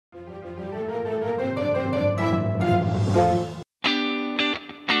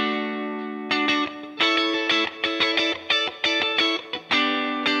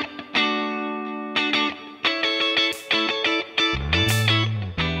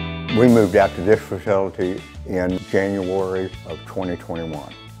We moved out to this facility in January of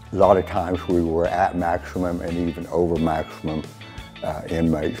 2021. A lot of times we were at maximum and even over maximum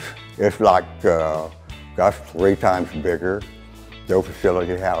inmates. It's like, gosh, 3 times bigger. Their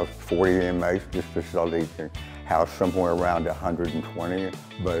facility housed 40 inmates. This facility can house somewhere around 120,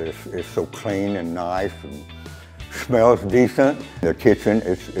 but it's so clean and nice and smells decent. The kitchen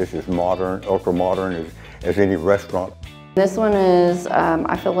is as modern, ultra modern as any restaurant. This one is,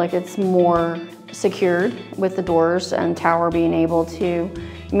 I feel like it's more secured with the doors and tower being able to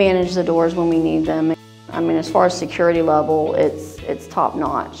manage the doors when we need them. I mean, as far as security level, it's top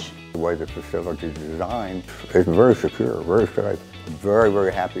notch. The way the facility is designed is very secure, very safe. I'm very,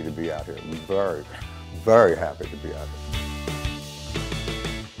 very happy to be out here. I'm very, very happy to be out here.